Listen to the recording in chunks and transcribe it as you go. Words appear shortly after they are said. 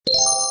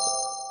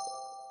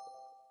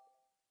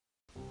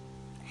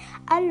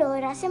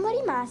Allora, siamo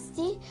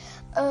rimasti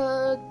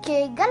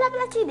che Galla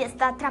Placidia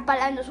sta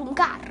trapalando su un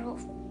carro,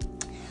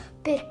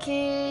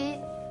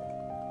 perché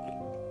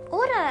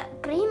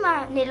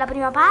nella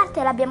prima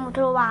parte l'abbiamo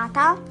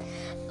trovata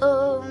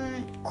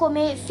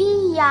come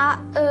figlia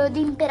di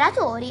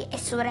imperatori e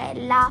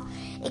sorella,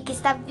 e che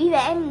sta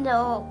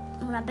vivendo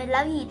una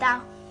bella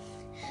vita,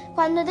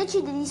 quando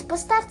decide di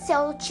spostarsi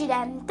a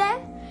Occidente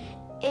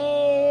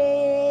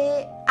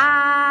e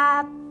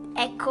a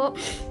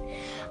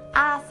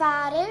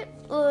fare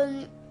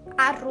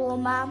a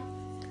Roma.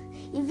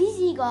 I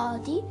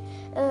Visigoti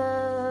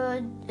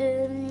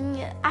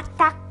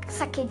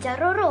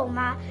saccheggiarono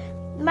Roma.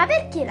 Ma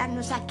perché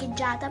l'hanno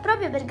saccheggiata?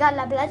 Proprio per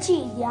Galla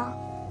Placidia,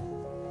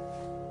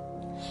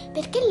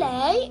 perché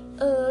lei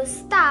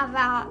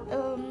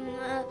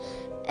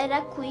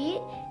era qui,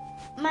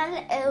 ma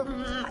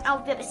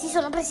ovviamente si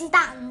sono presi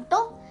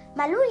tanto,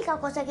 ma l'unica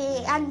cosa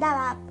che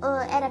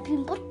era più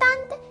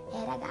importante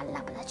era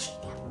Galla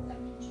Placidia.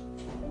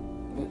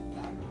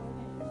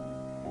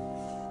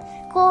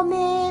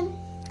 Come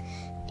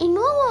il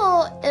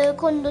nuovo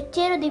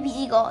condottiero dei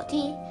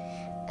Visigoti,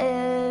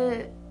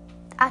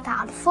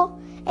 Atalfo,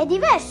 è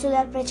diverso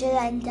dal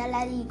precedente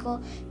Alarico,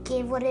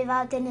 che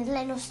voleva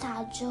tenerla in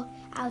ostaggio.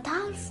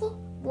 Atalfo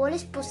vuole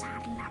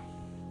sposarla.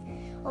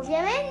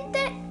 Ovviamente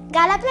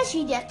Galla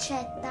Placidia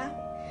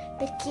accetta,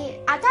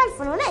 perché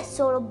Atalfo non è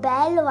solo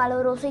bello,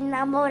 valoroso,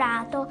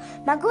 innamorato,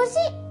 ma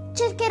così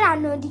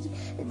cercheranno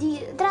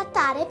di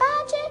trattare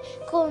pace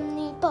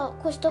con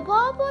questo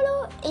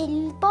popolo e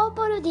il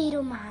popolo dei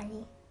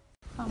Romani.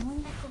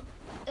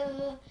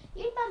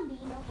 Il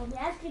bambino, come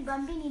altri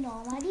bambini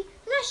nomadi,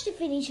 nasce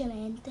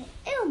felicemente.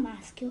 È un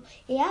maschio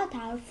e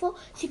Atalfo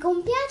si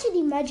compiace di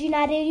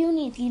immaginare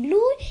riuniti in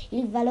lui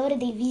il valore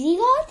dei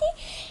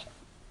Visigoti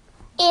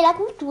e la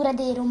cultura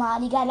dei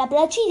Romani. Galla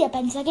Placidia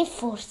pensa che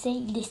forse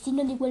il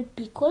destino di quel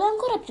piccolo è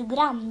ancora più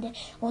grande.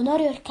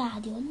 Onorio e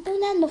Arcadio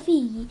non hanno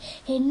figli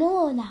e il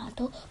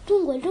neonato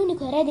dunque è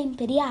l'unico erede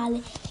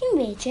imperiale.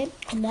 Invece,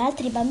 come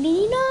altri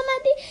bambini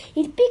nomadi,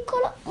 il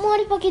piccolo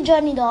muore pochi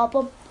giorni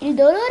dopo. Il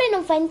dolore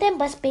non fa in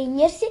tempo a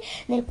spegnersi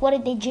nel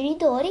cuore dei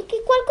genitori,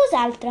 che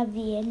qualcos'altro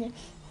avviene.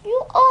 Gli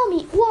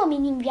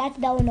uomini inviati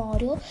da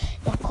Onorio,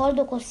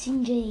 d'accordo con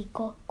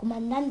Singerico,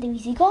 comandante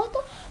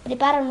visigoto,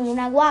 preparano un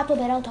agguato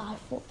per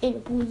Atalfo e lo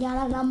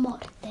pugnalano a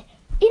morte.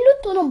 Il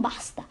lutto non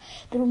basta.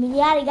 Per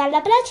umiliare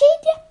Galla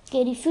Placidia,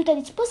 che rifiuta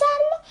di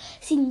sposarlo,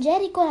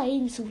 Singerico la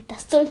insulta: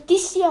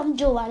 stoltissima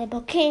giovane,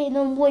 poiché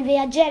non vuoi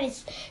viaggiare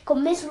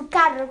con me sul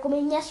carro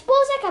come mia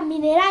sposa,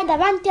 camminerai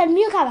davanti al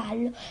mio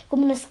cavallo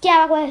come una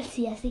schiava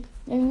qualsiasi.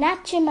 La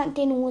minaccia è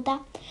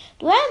mantenuta.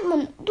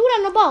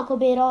 Durano poco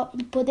però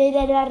il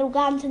potere e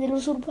l'arroganza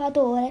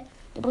dell'usurpatore.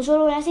 Dopo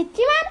solo una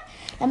settimana,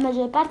 la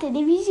maggior parte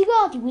dei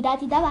Visigoti,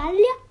 guidati da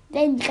Vallia,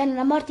 vendicano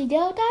la morte di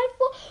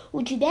Atalfo,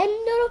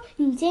 uccidendolo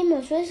insieme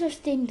ai suoi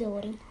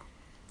sostenitori.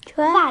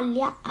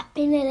 Vallia,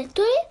 appena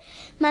eletto re,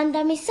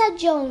 manda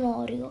messaggi a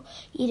Onorio,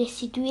 gli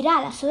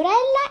restituirà la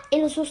sorella e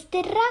lo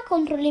sosterrà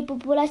contro le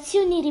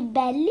popolazioni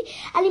ribelli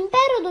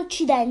all'impero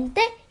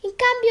d'Occidente in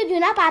cambio di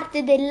una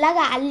parte della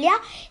Gallia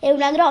e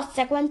una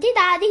grossa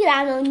quantità di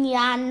grano ogni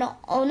anno.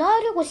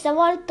 Onorio questa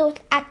volta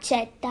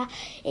accetta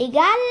e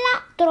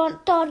Galla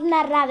torna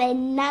a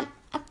Ravenna,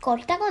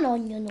 accolta con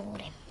ogni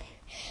onore.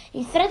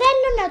 Il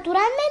fratello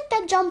naturalmente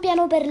ha già un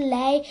piano per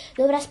lei.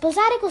 Dovrà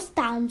sposare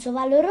Costanzo,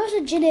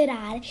 valoroso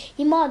generale,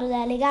 in modo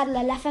da legarlo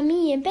alla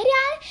famiglia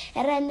imperiale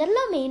e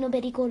renderlo meno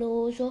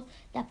pericoloso.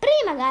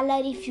 Dapprima Galla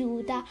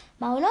rifiuta,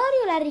 ma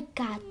Onorio la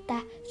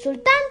ricatta.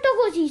 Soltanto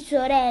così,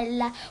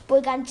 sorella,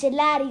 puoi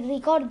cancellare il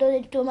ricordo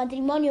del tuo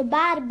matrimonio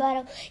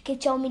barbaro che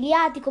ci ha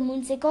umiliati come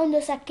un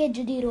secondo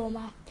saccheggio di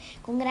Roma.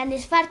 Con grande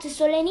sfarzo e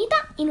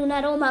solennità, in una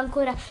Roma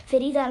ancora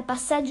ferita dal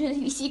passaggio dei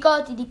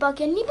Visigoti di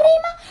pochi anni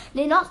prima,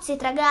 le nozze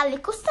tra Galla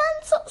e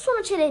Costanzo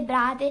sono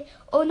celebrate.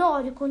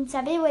 Onorio,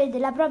 consapevole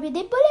della propria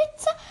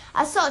debolezza,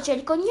 associa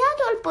il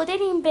cognato al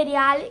potere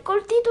imperiale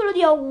col titolo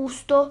di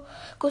Augusto.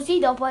 Così,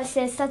 dopo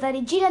essere stata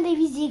regina dei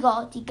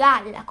Visigoti,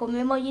 Galla,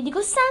 come moglie di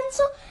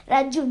Costanzo,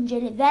 raggiunge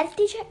il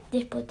vertice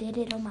del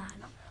potere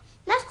romano.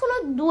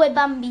 Nascono due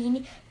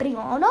bambini,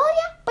 prima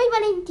Onoria, poi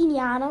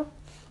Valentiniano,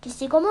 che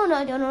siccome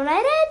Onorio non ha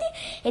eredi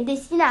è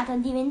destinato a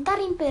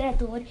diventare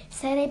imperatore.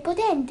 Sarai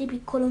potente,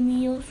 piccolo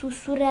mio,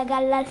 sussurra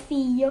Galla al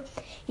figlio.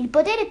 Il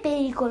potere è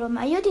pericolo,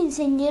 ma io ti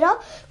insegnerò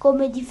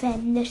come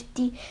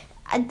difenderti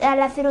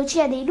dalla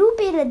ferocia dei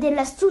lupi e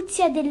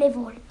dell'astuzia delle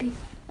volpi.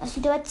 La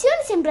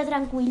situazione sembra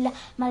tranquilla,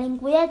 ma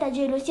l'inquieta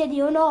gelosia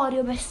di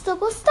Onorio verso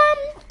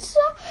Costanzo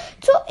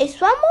e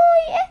sua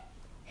moglie,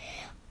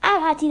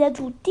 amati da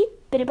tutti,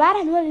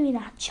 prepara nuove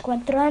minacce.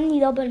 4 anni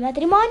dopo il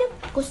matrimonio,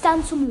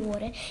 Costanzo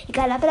muore e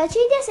Galla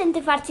Placidia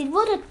sente farsi il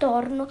vuoto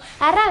attorno.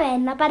 A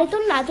Ravenna pare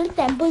tornato il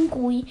tempo in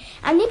cui,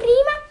 anni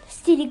prima,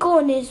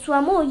 Stiricone,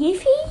 sua moglie e i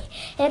figli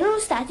erano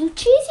stati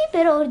uccisi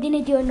per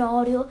ordine di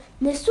Onorio.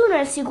 Nessuno è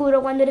al sicuro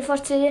quando le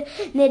forze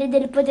nere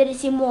del potere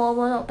si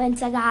muovono,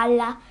 pensa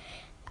Galla.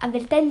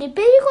 Avvertendo il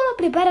pericolo,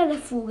 prepara la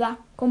fuga.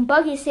 Con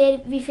pochi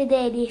servi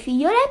fedeli e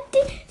figlioletti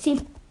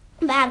si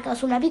varca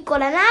su una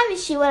piccola nave e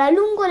scivola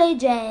lungo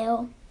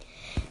l'Egeo,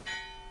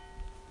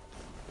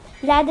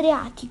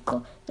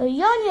 l'Adriatico, lo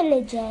Ionio e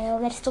l'Egeo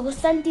verso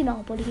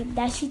Costantinopoli,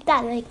 la città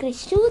dove è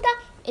cresciuta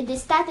ed è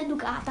stata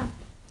educata.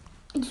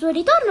 Il suo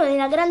ritorno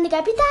nella grande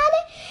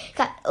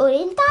capitale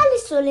orientale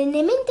è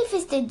solennemente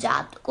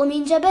festeggiato.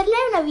 Comincia per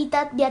lei una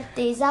vita di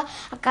attesa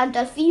accanto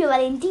al figlio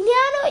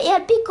Valentiniano e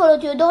al piccolo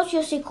Teodosio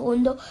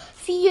II,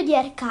 figlio di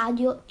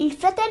Arcadio, il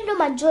fratello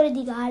maggiore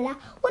di Galla,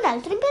 un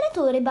altro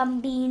imperatore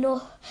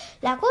bambino.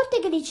 La corte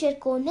che li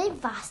circonda è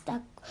vasta,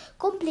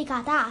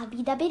 complicata,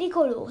 avida,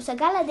 pericolosa.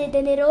 Galla deve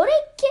tenere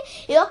orecchie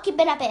e occhi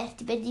ben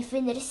aperti per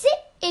difendere sé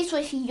e i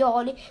suoi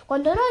figlioli.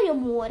 Quando Onorio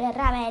muore a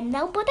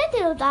Ravenna, un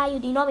potente notaio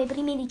di nome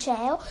Primi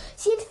Liceo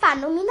si fa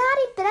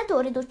nominare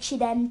imperatore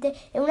d'Occidente.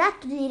 È un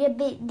atto di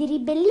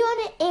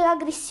ribellione e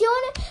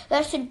aggressione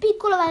verso il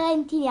piccolo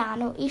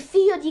Valentiniano, il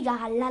figlio di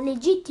Galla,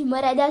 legittimo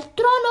erede al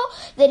trono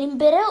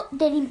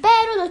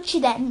dell'impero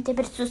d'Occidente.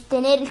 Per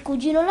sostenere il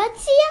cugino e la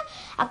zia,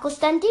 a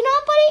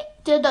Costantinopoli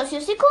Teodosio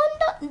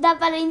II dà a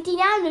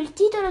Valentiniano il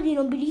titolo di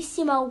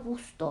nobilissimo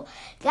Augusto.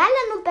 Galla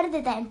non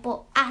perde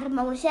tempo,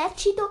 arma un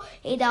esercito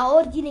e dà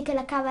ordine che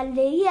la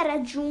cavalleria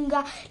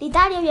raggiunga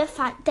l'Italia via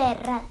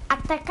terra,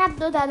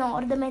 attaccando da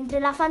nord, mentre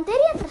la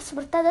fanteria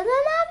trasportata da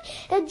navi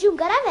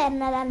raggiunga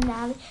Ravenna da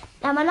navi.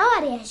 La manovra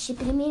riesce,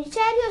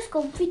 Primicelio è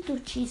sconfitto e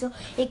ucciso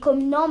e con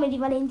il nome di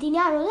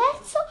Valentiniano III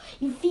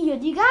il figlio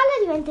di Galla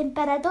diventa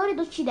imperatore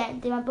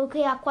d'Occidente, ma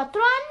poiché ha 4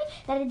 anni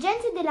la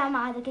reggenza è della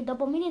madre che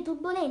dopo mille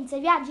turbolenze,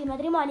 viaggi,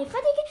 matrimoni e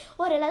fatiche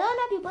ora è la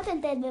donna più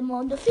potente del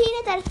mondo.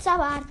 Fine, terza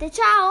parte,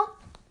 ciao!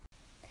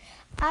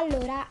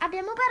 Allora,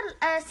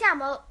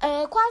 siamo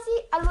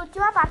quasi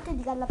all'ultima parte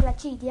di Galla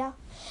Placidia,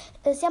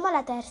 siamo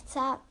alla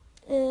terza.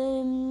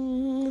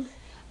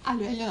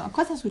 Allora, Eleonora,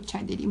 cosa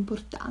succede di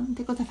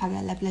importante? Cosa fa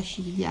Galla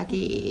Placidia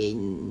che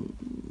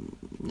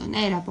non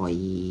era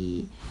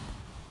poi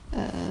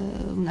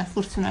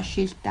forse una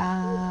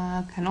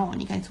scelta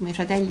canonica, insomma i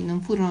fratelli non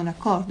furono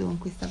d'accordo con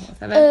questa cosa.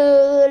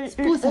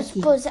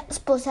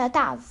 Sposa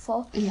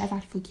Talfo. E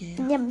Atalfo chi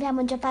era? Ne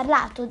abbiamo già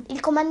parlato,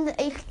 il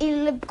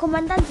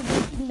comandante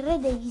del re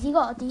dei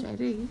Visigoti. Cioè il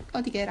re dei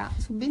Visigoti che era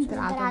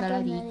subentrato da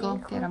Larico,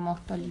 che era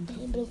morto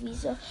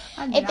all'improvviso.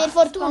 Allora, E per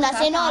fortuna,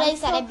 se no lei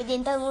sarebbe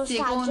diventato uno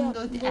secondo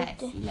saggio.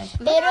 te, lei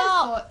sposa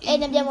Però, Talfo, e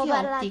ne abbiamo in che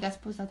parlato. ottica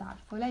sposa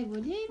Talfo? Lei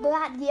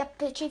voleva Di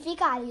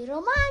pacificare i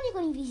romani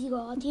con i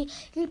Visigoti.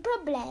 Il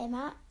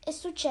problema è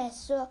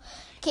successo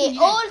che quindi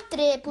lei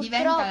oltre diventa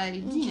purtroppo la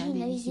regina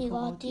dei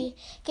Visigoti,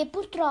 che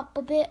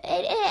purtroppo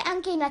è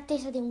anche in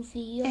attesa di un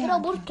figlio, però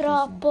anche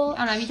purtroppo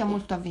ha una vita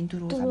molto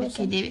avventurosa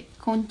avventurosa. perché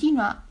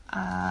continua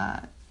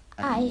a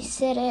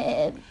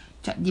essere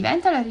cioè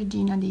diventa la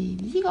regina dei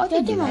Visigoti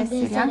e deve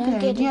essere essere anche la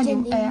regina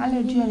regina la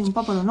regina di un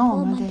popolo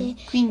nomade.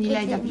 Quindi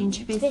lei da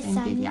principessa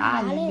principessa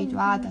imperiale, imperiale,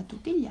 abituata a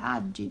tutti gli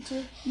agi,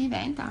 sì.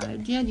 diventa la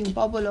regina di un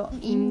popolo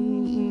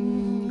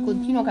in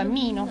continuo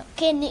cammino.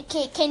 che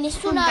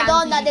nessuna Con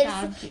donna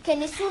tanti che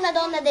nessuna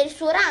donna del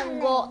suo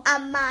rango ha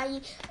mai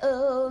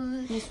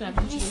Nessuna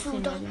principessa vissuto.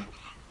 imperiale.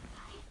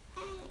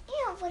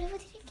 Io volevo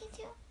dire che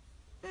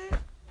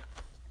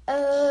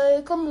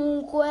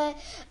comunque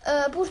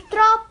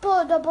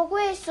purtroppo dopo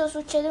questo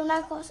succede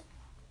una cosa.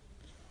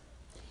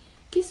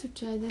 Che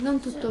succede? Non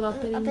tutto va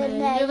per il Per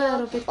meglio,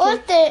 vero? Perché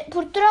Oltre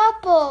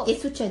purtroppo che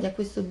succede a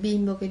questo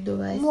bimbo che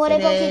doveva essere muore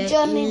pochi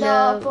giorni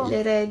dopo.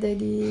 l'erede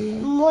di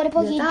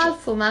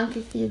Atalfo, ma anche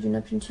il figlio di una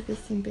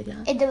principessa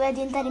imperiale? E doveva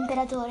diventare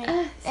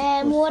imperatore. Sì,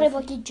 Muore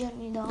forse pochi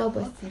giorni dopo. dopo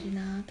essere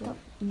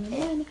nato.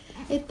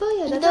 E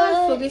poi ad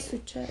Atalfo che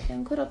succede?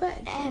 Ancora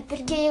peggio.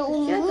 Perché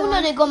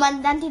uno dei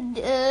comandanti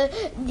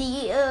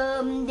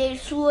del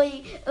suo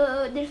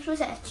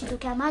esercito,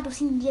 chiamato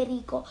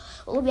Singerico,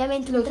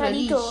 ovviamente un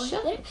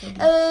traditore,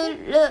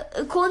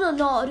 con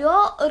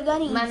Onorio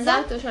organizza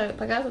Mandato, cioè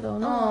pagato da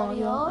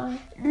Onorio.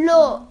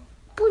 lo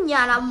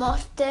pugnala a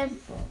morte.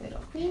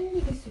 Povero.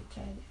 Quindi che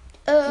succede?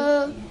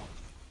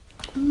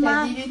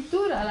 Ma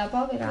addirittura la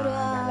povera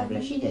Galla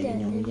Placidia viene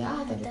viene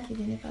umiliata perché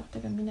viene fatta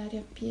camminare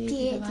a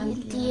piedi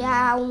davanti ti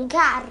ha un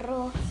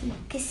carro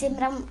che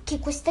sembra che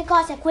queste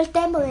cose a quel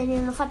tempo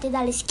venivano fatte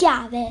dalle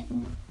schiave.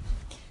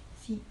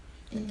 Sì,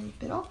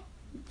 però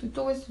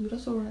tutto questo dura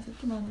solo una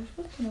settimana.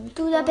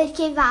 Dura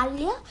perché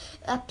Vallia,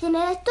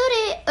 appena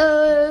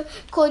elettore,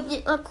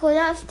 con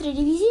altri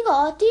di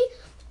Visigoti,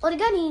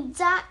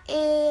 organizza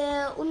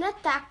un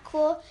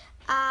attacco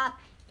a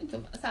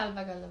Insomma,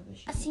 salva Galla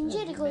Placidia.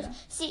 Singerico.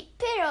 Sì,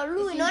 però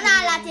lui non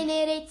ha la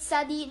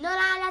tenerezza di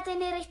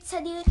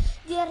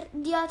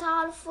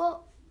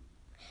Atalfo.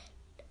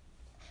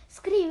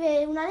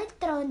 Scrive una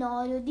lettera a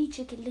Onorio,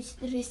 dice che le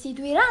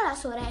restituirà la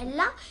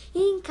sorella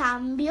in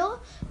cambio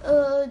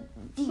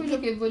di quello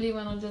che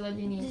volevano già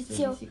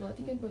dall'inizio i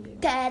Visigoti, che volevano?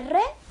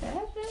 terre,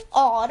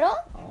 oro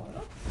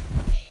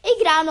e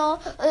grano,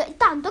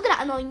 tanto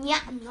grano ogni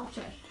anno.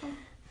 Certo.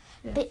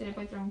 Per essere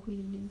poi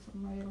tranquilli,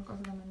 insomma, avere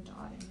qualcosa da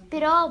mangiare.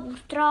 Però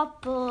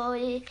purtroppo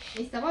E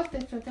stavolta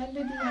il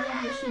fratello di Galla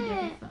Placidia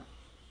che fa?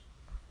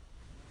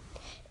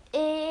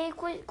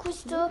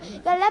 questo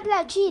Galla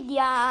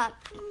Placidia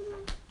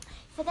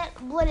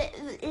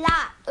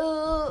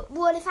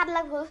vuole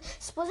farla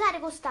sposare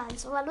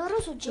Costanzo, ma loro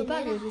Lo suggeriscono.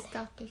 paga il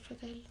riscatto il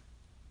fratello?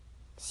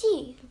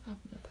 Sì, Lo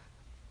paga.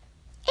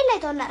 e lei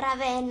torna a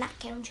Ravenna,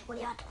 che non ci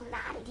voleva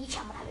tornare,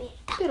 diciamo la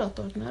verità. Però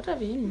torna a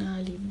Ravenna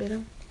libera.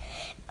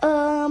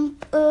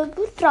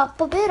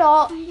 Purtroppo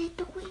però. Hai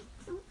detto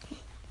questo?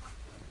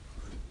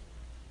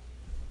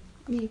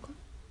 Vieni qua.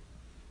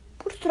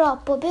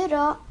 Purtroppo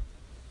però.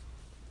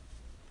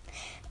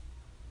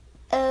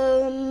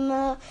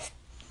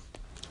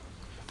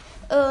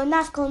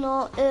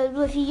 Nascono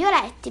 2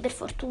 figlioletti per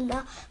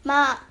fortuna,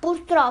 ma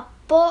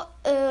purtroppo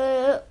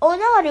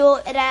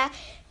Onorio era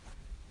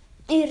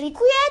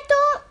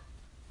irrequieto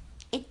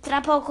e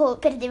tra poco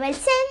perdeva il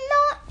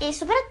senno e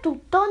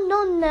soprattutto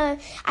non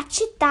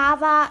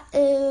accettava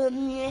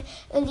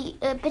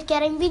perché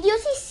era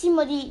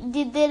invidiosissimo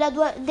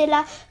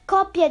della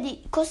coppia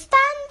di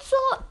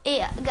Costanzo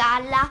e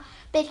Galla,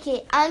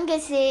 perché anche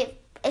se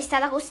è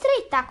stata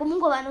costretta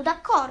comunque vanno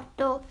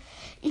d'accordo.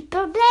 Il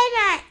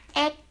problema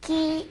è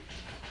che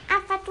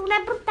ha fatto una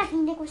brutta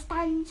fine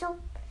Costanzo.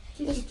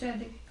 Che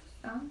succede?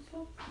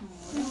 Costanzo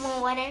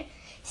Muore.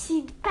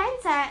 Si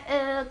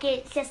pensa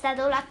che sia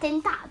stato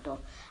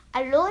l'attentato.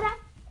 Allora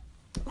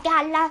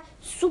Galla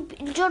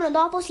il giorno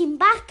dopo si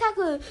imbarca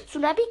su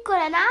una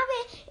piccola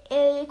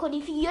nave con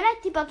i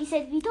figlioletti, pochi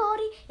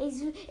servitori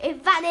e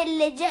va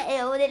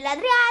nell'Egeo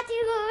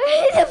dell'Adriatico,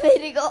 non mi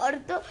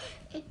ricordo,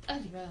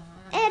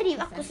 e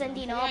arriva a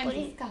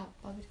Costantinopoli.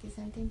 Scappa perché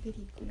sente in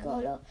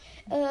pericolo.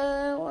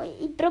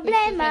 Il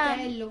problema. Questo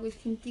fratello,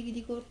 questi intrighi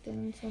di corte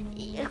non sono.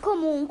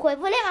 Comunque,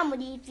 volevamo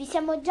dirvi,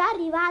 siamo già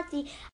arrivati